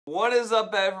What is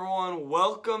up, everyone?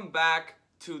 Welcome back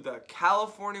to the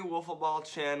California Wiffle Ball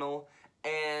channel,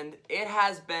 and it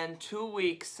has been 2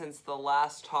 weeks since the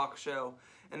last talk show,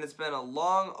 and it's been a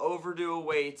long overdue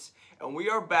wait, and we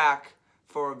are back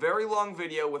for a very long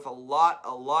video with a lot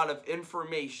of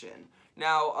information.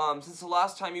 Now, since the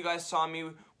last time you guys saw me,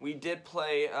 we did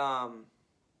play,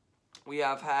 we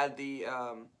have had the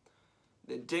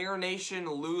Dinger Nation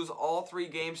lose all 3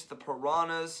 games to the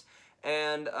Piranhas.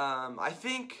 And I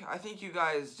think you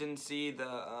guys didn't see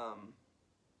the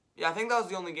yeah, I think that was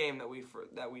the only game that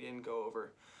we didn't go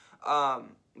over.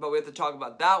 But we have to talk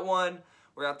about that one.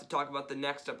 We have to talk about the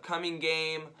next upcoming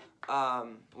game,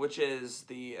 which is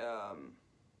the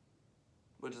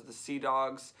Sea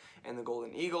Dogs and the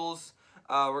Golden Eagles.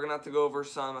 We're gonna have to go over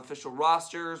some official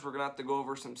rosters. We're gonna have to go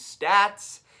over some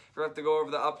stats. We're gonna have to go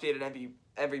over the updated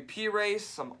MVP race,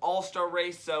 some All-Star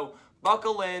race. So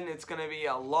buckle in, it's going to be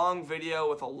a long video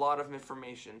with a lot of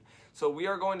information. So we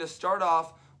are going to start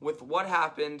off with what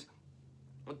happened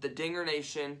with the Dinger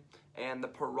Nation and the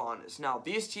Piranhas. Now,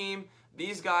 these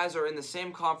guys are in the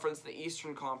same conference, the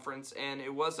Eastern Conference, and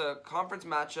it was a conference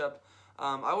matchup.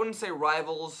 I wouldn't say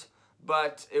rivals,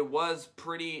 but it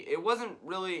wasn't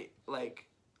really, like,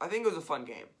 I think it was a fun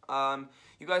game.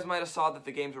 You guys might have saw that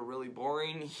the games were really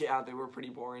boring. Yeah, they were pretty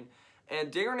boring. And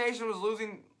Dinger Nation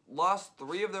lost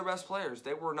 3 of their best players.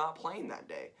 They were not playing that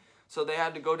day. So they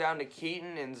had to go down to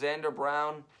Keaton and Xander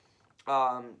Brown.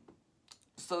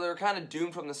 So they were kind of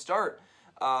doomed from the start.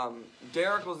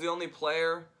 Derek was the only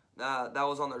player that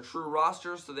was on their true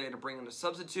roster, so they had to bring in a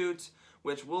substitute,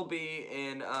 which will be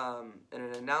in an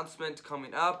announcement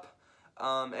coming up.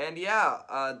 And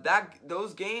yeah,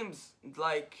 those games,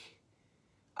 like,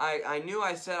 I knew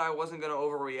I said I wasn't going to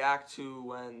overreact to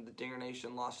when the Dinger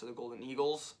Nation lost to the Golden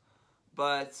Eagles.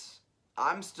 But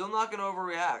I'm still not going to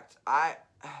overreact. I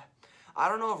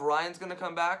don't know if Ryan's going to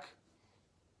come back.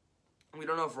 We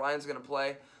don't know if Ryan's going to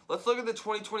play. Let's look at the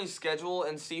 2020 schedule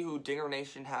and see who Dinger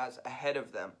Nation has ahead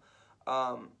of them.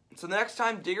 So the next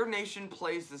time, Dinger Nation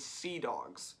plays the Sea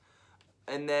Dogs.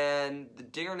 And then the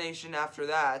Dinger Nation after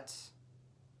that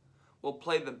will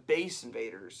play the Base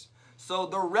Invaders. So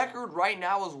their record right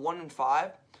now is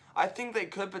 1-5. I think they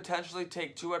could potentially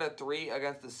take 2 out of 3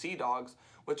 against the Sea Dogs,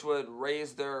 which would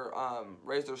raise their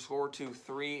score to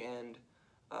 3 and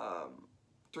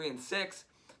 6.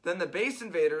 Then the Base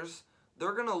Invaders,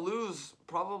 they're gonna lose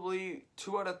probably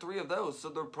 2 out of 3 of those, so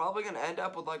they're probably gonna end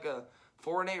up with like a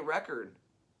 4-8 record.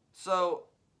 So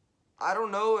I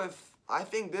don't know if I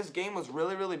think this game was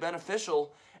really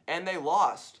beneficial, and they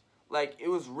lost. Like, it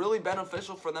was really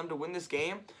beneficial for them to win this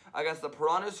game against the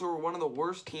Piranhas, who were one of the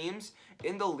worst teams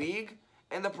in the league,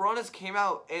 and the Piranhas came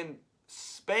out and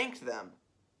spanked them.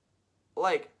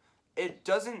 Like, it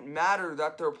doesn't matter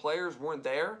that their players weren't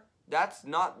there. That's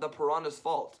not the Piranhas'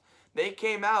 fault. They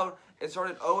came out and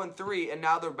started 0-3, and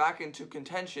now they're back into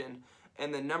contention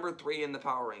and the number 3 in the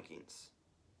power rankings.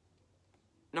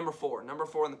 Number 4 in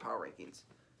the power rankings.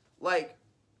 Like,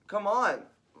 come on.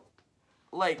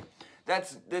 Like,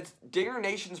 that's Dinger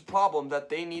Nation's problem that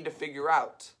they need to figure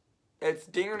out. It's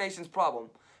Dinger Nation's problem.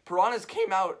 Piranhas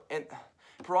came out and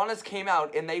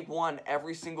they won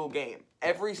every single game.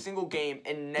 Every single game,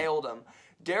 and nailed them.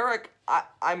 Derek,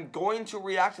 I'm going to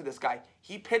react to this guy.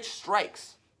 He pitched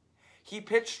strikes.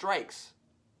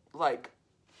 Like,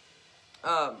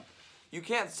 you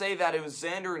can't say that it was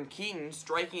Xander and Keaton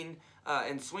striking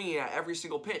and swinging at every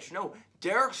single pitch. No,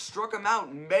 Derek struck him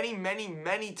out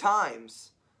many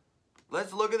times.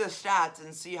 Let's look at the stats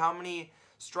and see how many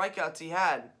strikeouts he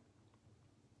had.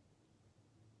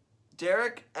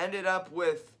 Derek ended up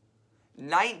with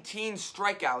 19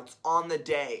 strikeouts on the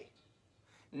day.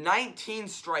 19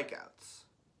 strikeouts.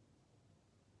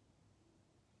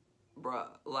 Bruh,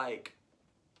 like.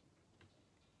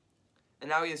 And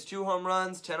now he has 2 home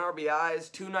runs, 10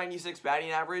 RBIs, 296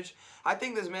 batting average. I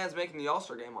think this man's making the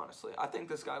All-Star game, honestly. I think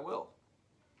this guy will.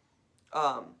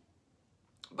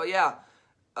 But yeah.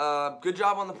 Good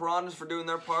job on the Piranhas for doing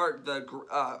their part. The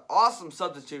awesome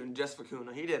substitute in Jess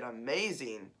Vicuna. He did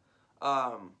amazing.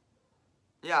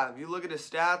 Yeah, if you look at his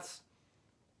stats,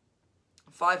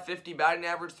 550 batting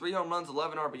average, 3 home runs,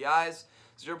 11 RBIs,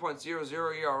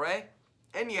 0.00 ERA.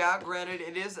 And yeah, granted,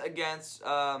 it is against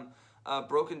a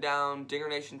broken down Dinger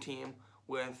Nation team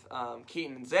with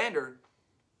Keaton and Xander.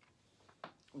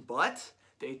 But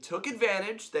they took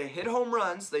advantage. They hit home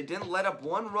runs. They didn't let up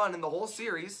 1 run in the whole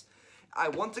series.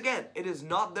 Once again, it is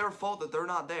not their fault that they're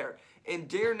not there. And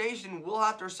Dinger Nation will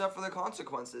have to suffer the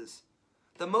consequences.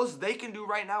 The most they can do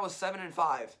right now is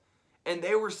 7-5. And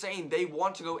they were saying they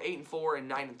want to go 8-4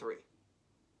 and 9-3.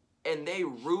 And they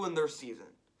ruined their season.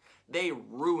 They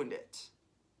ruined it.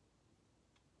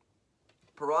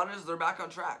 Piranhas, they're back on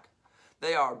track.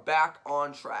 They are back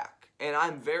on track, and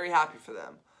I'm very happy for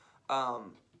them.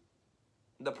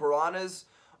 The Piranhas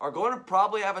are going to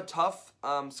probably have a tough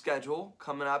schedule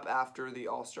coming up after the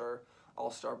All-Star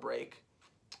break.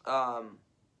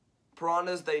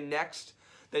 Piranhas, they next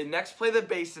play the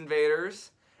Base Invaders,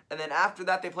 and then after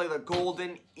that they play the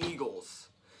Golden Eagles.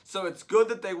 So it's good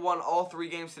that they won all 3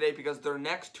 games today, because their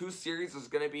next 2 series is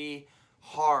going to be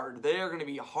hard. They are going to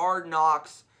be hard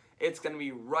knocks. It's going to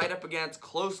be right up against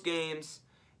close games.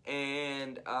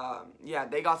 And, yeah,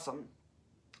 they got some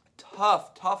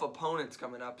tough opponents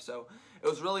coming up. So it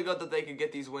was really good that they could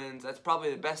get these wins. That's probably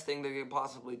the best thing they could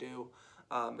possibly do.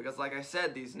 Because, like I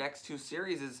said, these next 2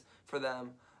 series is for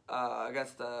them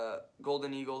against the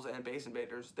Golden Eagles and Base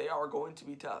Invaders. They are going to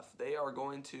be tough. They are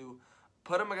going to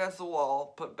put them against the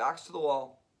wall, put backs to the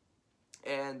wall,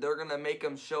 and they're going to make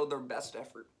them show their best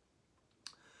effort.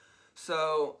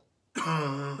 So,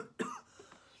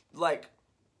 like,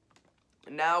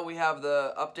 now we have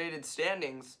the updated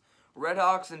standings.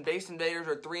 Redhawks and Base Invaders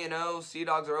are 3-0. Sea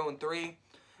Dogs are 0-3.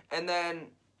 And then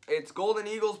it's Golden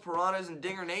Eagles, Piranhas, and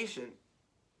Dinger Nation.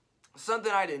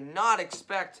 Something I did not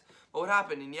expect what would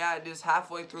happen. And yeah, it is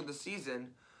halfway through the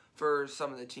season for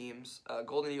some of the teams.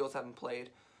 Golden Eagles haven't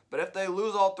played. But if they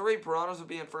lose all 3, Piranhas would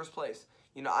be in first place.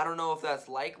 You know, I don't know if that's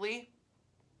likely,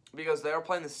 because they are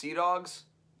playing the Sea Dogs.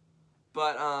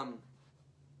 But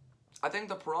I think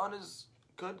the Piranhas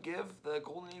could give the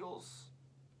Golden Eagles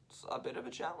a bit of a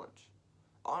challenge,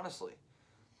 honestly.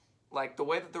 Like the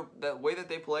way that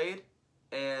they played,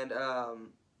 and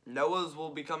Noah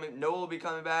will be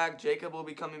coming back. Jacob will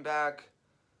be coming back.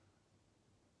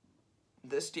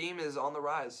 This team is on the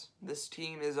rise. This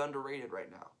team is underrated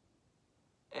right now,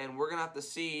 and we're gonna have to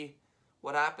see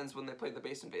what happens when they play the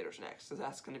Base Invaders next, because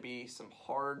that's gonna be some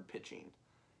hard pitching.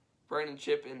 Brandon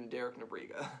Chip and Derek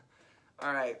Nabriga.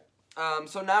 All right.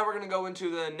 So now we're going to go into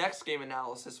the next game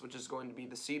analysis, which is going to be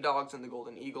the Sea Dogs and the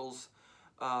Golden Eagles.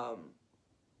 I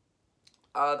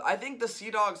think the Sea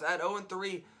Dogs at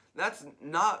 0-3,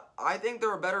 I think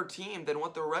they're a better team than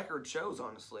what their record shows,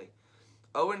 honestly.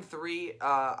 0-3,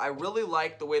 I really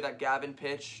like the way that Gavin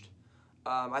pitched.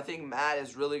 I think Matt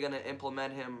is really going to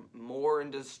implement him more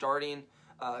into starting,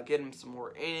 get him some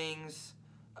more innings.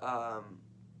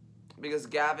 Because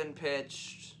Gavin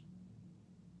pitched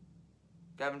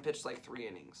like 3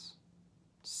 innings.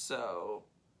 So,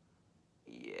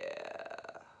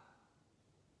 yeah.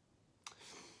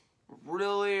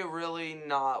 Really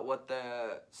not what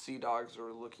the Sea Dogs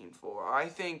are looking for. I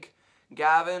think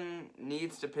Gavin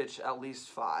needs to pitch at least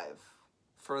 5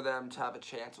 for them to have a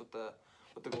chance with the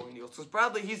Golden Eagles. Because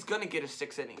Bradley, he's going to get his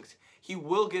 6 innings. He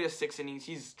will get his 6 innings.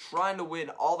 He's trying to win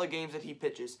all the games that he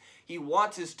pitches. He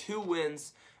wants his 2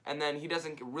 wins, and then he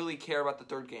doesn't really care about the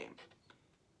 3rd game.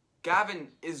 Gavin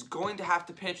is going to have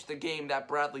to pitch the game that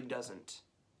Bradley doesn't.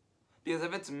 Because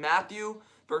if it's Matthew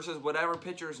versus whatever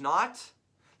pitcher is not,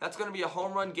 that's going to be a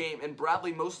home run game, and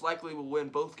Bradley most likely will win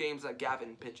both games that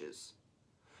Gavin pitches.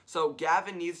 So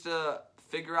Gavin needs to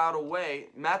figure out a way,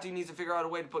 Matthew needs to figure out a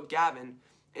way to put Gavin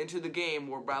into the game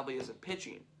where Bradley isn't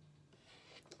pitching.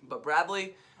 But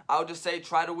Bradley, I would just say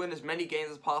try to win as many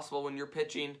games as possible when you're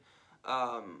pitching.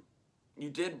 You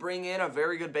did bring in a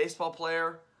very good baseball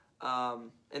player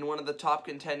and one of the top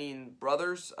contending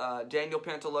brothers. Daniel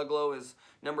Pantaluglo is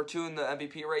number 2 in the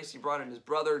MVP race. He brought in his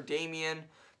brother, Damian,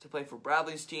 to play for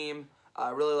Bradley's team. I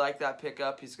really like that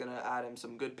pickup. He's going to add him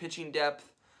some good pitching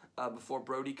depth before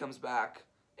Brody comes back.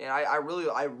 And I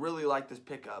really like this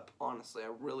pickup, honestly. I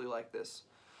really like this.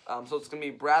 So it's going to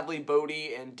be Bradley,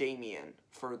 Bodie, and Damian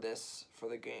for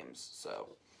the games.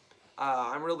 So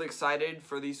I'm really excited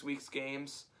for these week's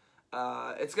games.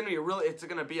 It's going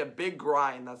to be a big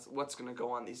grind. That's what's going to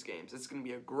go on these games. It's going to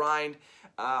be a grind.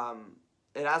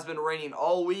 It has been raining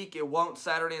all week. It won't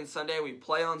Saturday and Sunday. We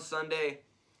play on Sunday.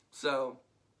 So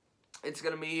it's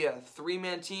going to be a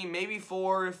 3-man team, maybe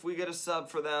 4 if we get a sub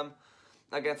for them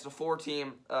against a 4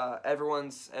 team.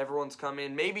 Everyone's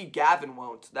coming. Maybe Gavin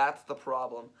won't. That's the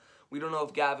problem. We don't know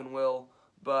if Gavin will,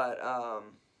 but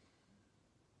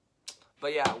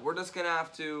yeah, we're just going to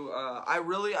have to I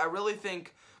really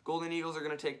think Golden Eagles are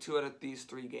going to take 2 out of these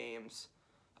 3 games.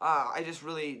 I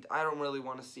don't really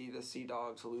want to see the Sea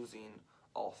Dogs losing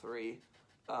all 3.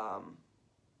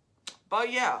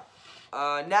 But yeah,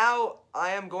 now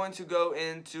I am going to go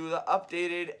into the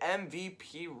updated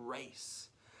MVP race.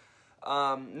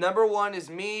 Number 1 is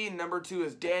me, number 2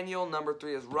 is Daniel, number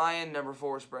 3 is Ryan, number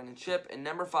 4 is Brandon Chip, and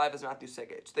number 5 is Matthew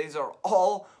Segage. These are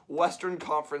all Western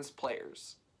Conference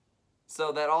players.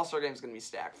 So that All-Star game is going to be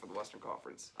stacked for the Western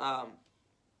Conference.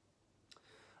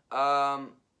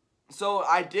 So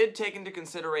I did take into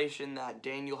consideration that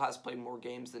Daniel has played more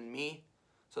games than me.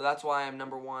 So that's why I'm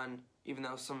number 1, even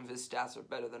though some of his stats are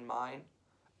better than mine.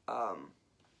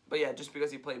 But yeah, just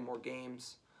because he played more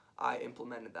games, I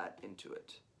implemented that into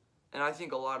it. And I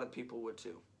think a lot of people would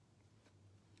too.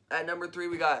 At number 3,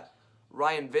 we got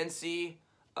Ryan Vincey.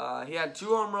 He had 2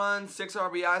 home runs, 6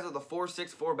 RBIs with a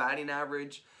 .464 batting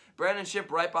average. Brandon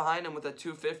Shipp right behind him with a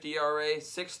 .250 ERA,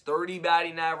 .630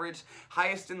 batting average.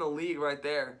 Highest in the league right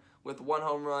there with 1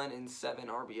 home run and 7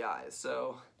 RBIs.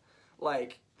 So,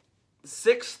 like,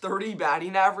 .630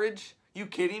 batting average? You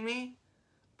kidding me?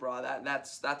 Bro,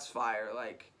 that's fire.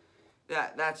 Like,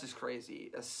 that's just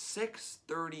crazy. A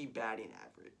 .630 batting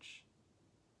average.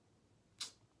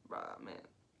 Bro, man.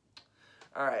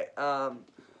 All right.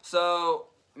 So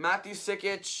Matthew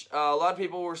Sikic, a lot of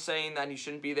people were saying that he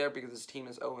shouldn't be there because his team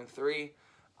is 0-3.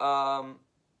 I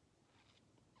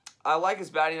like his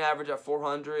batting average at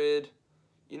 400.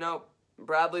 You know,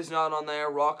 Bradley's not on there.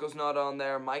 Rocco's not on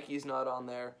there. Mikey's not on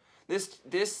there.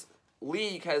 This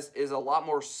league is a lot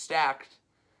more stacked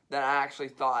than I actually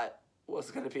thought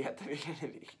was going to be at the beginning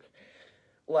of the year.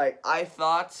 Like, I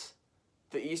thought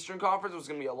the Eastern Conference was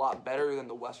going to be a lot better than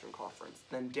the Western Conference.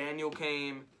 Then Daniel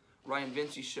came. Ryan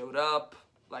Vincey showed up.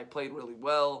 Like, played really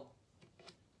well.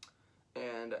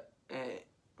 And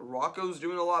Rocco's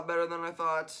doing a lot better than I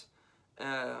thought.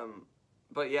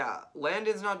 But yeah,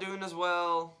 Landon's not doing as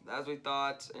well as we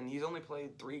thought. And he's only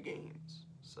played 3 games.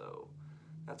 So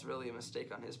that's really a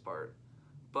mistake on his part.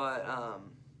 But,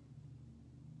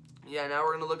 yeah, now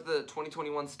we're going to look at the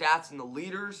 2021 stats and the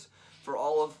leaders for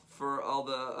all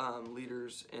the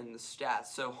leaders in the stats.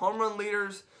 So home run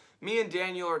leaders, me and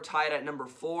Daniel are tied at number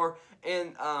 4.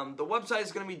 And the website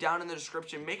is going to be down in the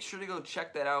description. Make sure to go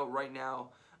check that out right now.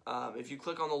 If you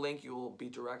click on the link, you will be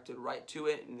directed right to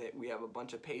it. And we have a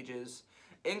bunch of pages,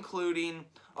 including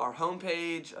our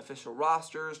homepage, official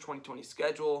rosters, 2020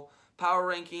 schedule,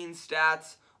 power rankings,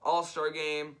 stats, all-star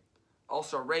game,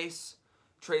 all-star race,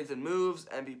 trades and moves,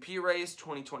 MVP race,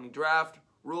 2020 draft,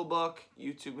 rulebook,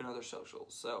 YouTube, and other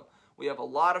socials. So we have a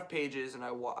lot of pages, and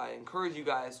I encourage you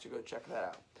guys to go check that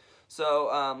out. So,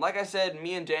 like I said,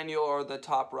 me and Daniel are the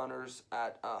top runners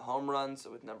at home runs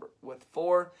with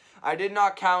 4. I did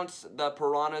not count the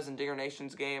Piranhas and Digger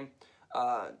Nations game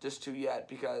just to yet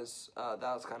because that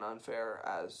was kind of unfair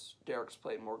as Derek's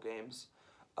played more games.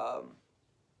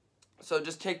 So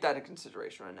just take that into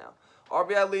consideration right now.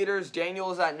 RBI leaders,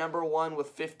 Daniel is at number 1 with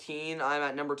 15. I'm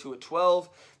at number 2 with 12.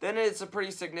 Then it's a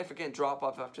pretty significant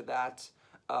drop-off after that.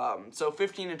 So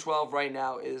 15 and 12 right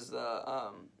now is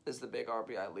the big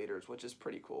RBI leaders, which is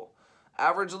pretty cool.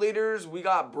 Average leaders, we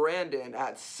got Brandon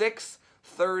at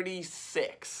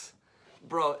 636.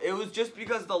 Bro, it was just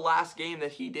because the last game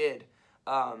that he did.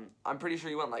 I'm pretty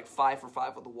sure he went like 5 for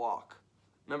 5 with a walk.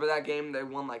 Remember that game they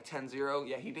won like 10-0?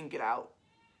 Yeah, he didn't get out.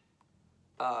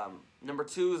 Number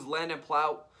 2 is Landon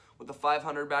Plout with a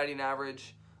 500 batting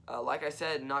average. Like I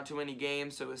said, not too many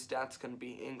games, so his stats can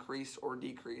be increased or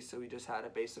decreased, so he just had to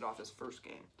base it off his first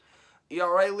game.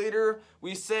 ERA leader,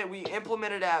 we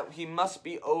implemented at he must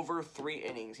be over 3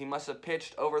 innings. He must have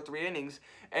pitched over 3 innings,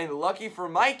 and lucky for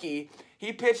Mikey,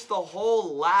 he pitched the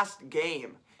whole last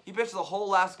game. He pitched the whole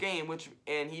last game,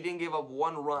 and he didn't give up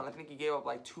 1 run. I think he gave up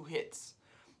like 2 hits.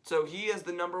 So he is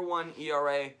the number 1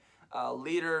 ERA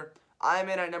leader. I'm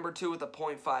in at number 2 with a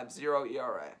 .50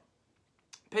 ERA.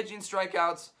 Pitching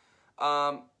strikeouts,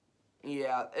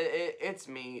 yeah, it's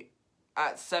me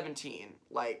at 17.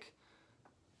 Like,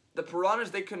 the Piranhas,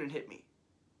 they couldn't hit me.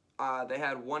 They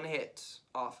had 1 hit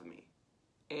off of me,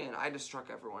 and I just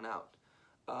struck everyone out.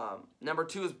 Number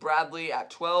 2 is Bradley at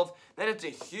 12. Then it's a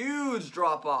huge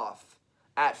drop-off.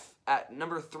 At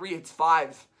number 3, it's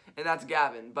 5, and that's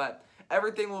Gavin. But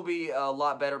everything will be a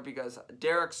lot better because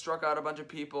Derek struck out a bunch of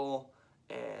people,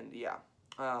 and yeah.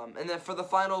 And then for the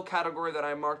final category that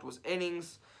I marked was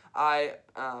innings. I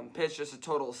pitched just a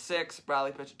total of 6.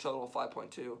 Bradley pitched a total of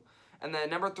 5.2. And then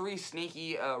number 3,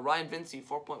 sneaky, Ryan Vincey,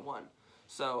 4.1.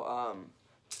 So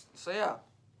yeah.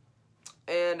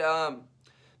 And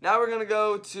now we're going to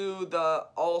go to the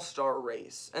All-Star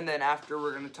race. And then after,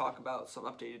 we're going to talk about some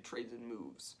updated trades and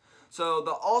moves. So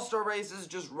the All-Star race is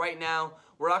just right now.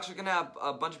 We're actually going to have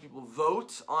a bunch of people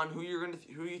vote on who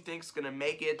you think's going to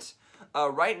make it.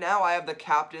 Right now, I have the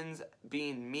captains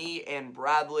being me and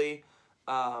Bradley.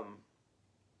 I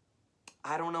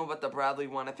don't know about the Bradley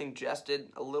one. I think Jess did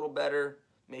a little better,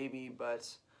 maybe, but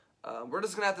we're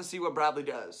just going to have to see what Bradley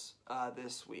does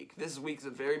this week. This week's a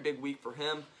very big week for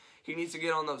him. He needs to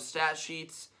get on those stat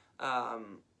sheets,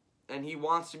 and he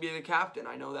wants to be the captain.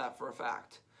 I know that for a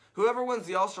fact. Whoever wins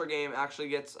the All-Star game actually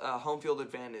gets a home field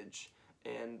advantage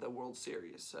in the World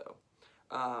Series. So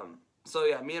So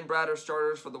yeah, me and Brad are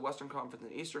starters for the Western Conference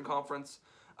and Eastern Conference.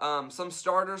 Some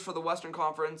starters for the Western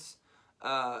Conference,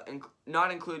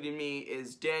 not including me,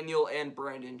 is Daniel and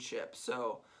Brandon Chip.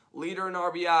 So leader in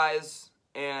RBIs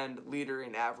and leader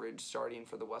in average starting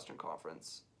for the Western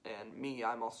Conference. And me,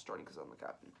 I'm also starting because I'm the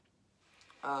captain.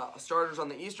 Starters on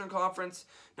the Eastern Conference,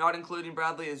 not including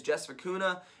Bradley, is Jess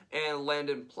Vicuna and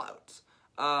Landon Plout.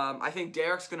 I think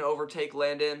Derek's going to overtake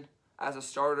Landon as a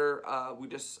starter. I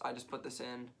just put this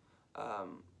in.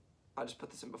 I just put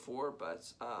this in before,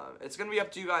 but it's going to be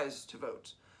up to you guys to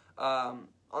vote. On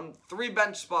 3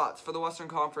 bench spots for the Western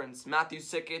Conference, Matthew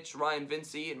Sikic, Ryan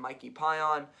Vincey, and Mikey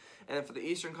Pion. And then for the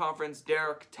Eastern Conference,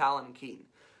 Derek, Talon, and Keaton.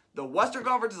 The Western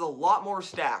Conference is a lot more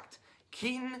stacked.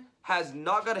 Keaton has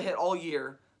not got a hit all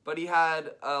year, but he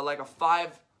had like a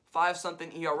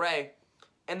 5-something ERA,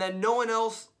 and then no one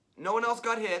else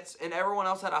got hits, and everyone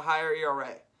else had a higher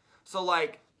ERA. So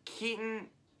like Keaton,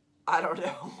 I don't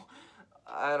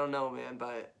know, man,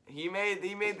 but he's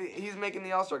making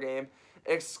the All-Star game.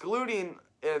 Excluding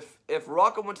if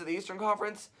Rocco went to the Eastern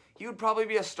Conference, he would probably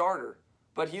be a starter,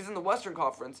 but he's in the Western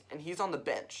Conference and he's on the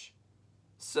bench.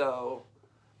 So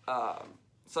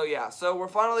yeah, so we're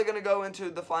finally going to go into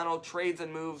the final trades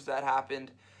and moves that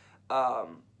happened.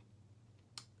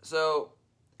 So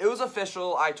it was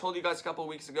official. I told you guys a couple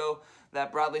weeks ago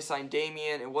that Bradley signed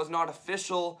Damian. It was not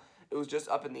official. It was just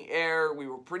up in the air. We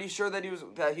were pretty sure that he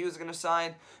was going to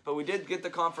sign, but we did get the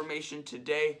confirmation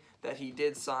today that he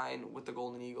did sign with the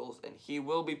Golden Eagles, and he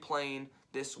will be playing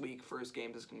this week for his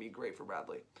games. It's going to be great for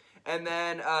Bradley. And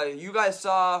then you guys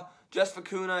saw Jess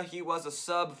Vicuna. He was a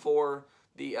sub for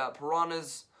the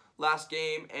Piranhas last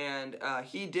game, and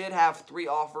he did have 3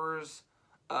 offers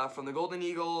from the Golden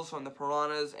Eagles, from the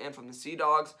Piranhas, and from the Sea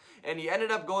Dogs, and he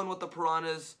ended up going with the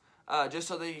Piranhas just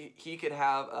so that he could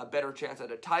have a better chance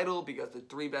at a title, because the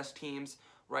 3 best teams,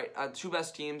 right, 2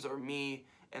 best teams are me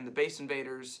and the Base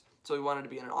Invaders, so he wanted to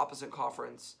be in an opposite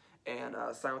conference and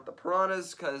sign with the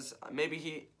Piranhas, because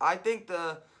I think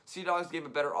the Sea Dogs gave a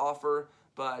better offer,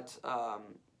 but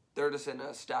they're just in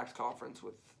a stacked conference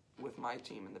with my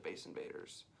team and the Base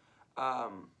Invaders.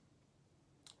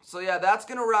 So yeah, that's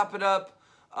going to wrap it up.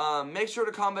 Make sure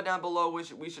to comment down below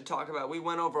what we should talk about. We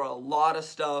went over a lot of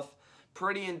stuff,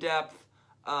 pretty in-depth.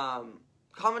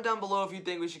 Comment down below if you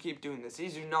think we should keep doing this.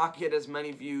 These do not get as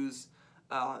many views.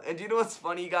 And do you know what's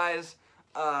funny, guys?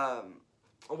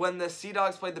 When the Sea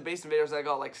Dogs played the Base Invaders, I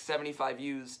got like 75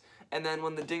 views. And then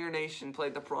when the Dinger Nation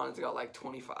played the Piranhas, I got like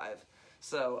 25.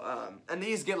 So, and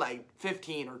these get like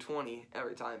 15 or 20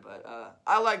 every time. But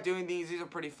I like doing these. These are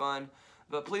pretty fun.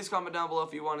 But please comment down below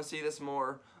if you want to see this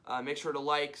more. Make sure to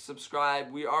like,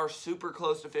 subscribe. We are super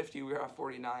close to 50. We are at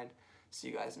 49. See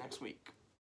you guys next week.